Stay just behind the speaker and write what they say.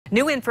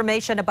New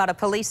information about a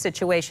police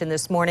situation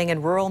this morning in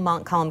rural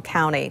Montcalm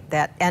County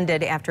that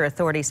ended after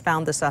authorities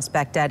found the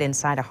suspect dead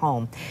inside a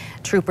home.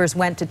 Troopers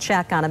went to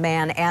check on a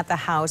man at the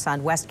house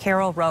on West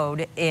Carroll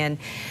Road in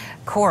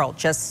Coral,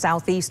 just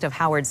southeast of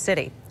Howard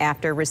City,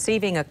 after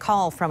receiving a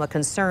call from a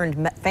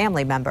concerned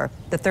family member.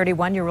 The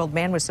 31-year-old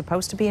man was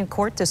supposed to be in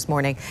court this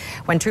morning.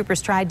 When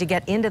troopers tried to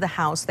get into the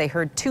house, they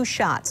heard 2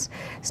 shots.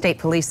 State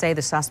police say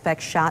the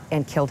suspect shot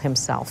and killed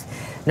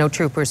himself. No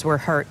troopers were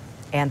hurt,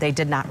 and they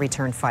did not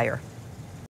return fire.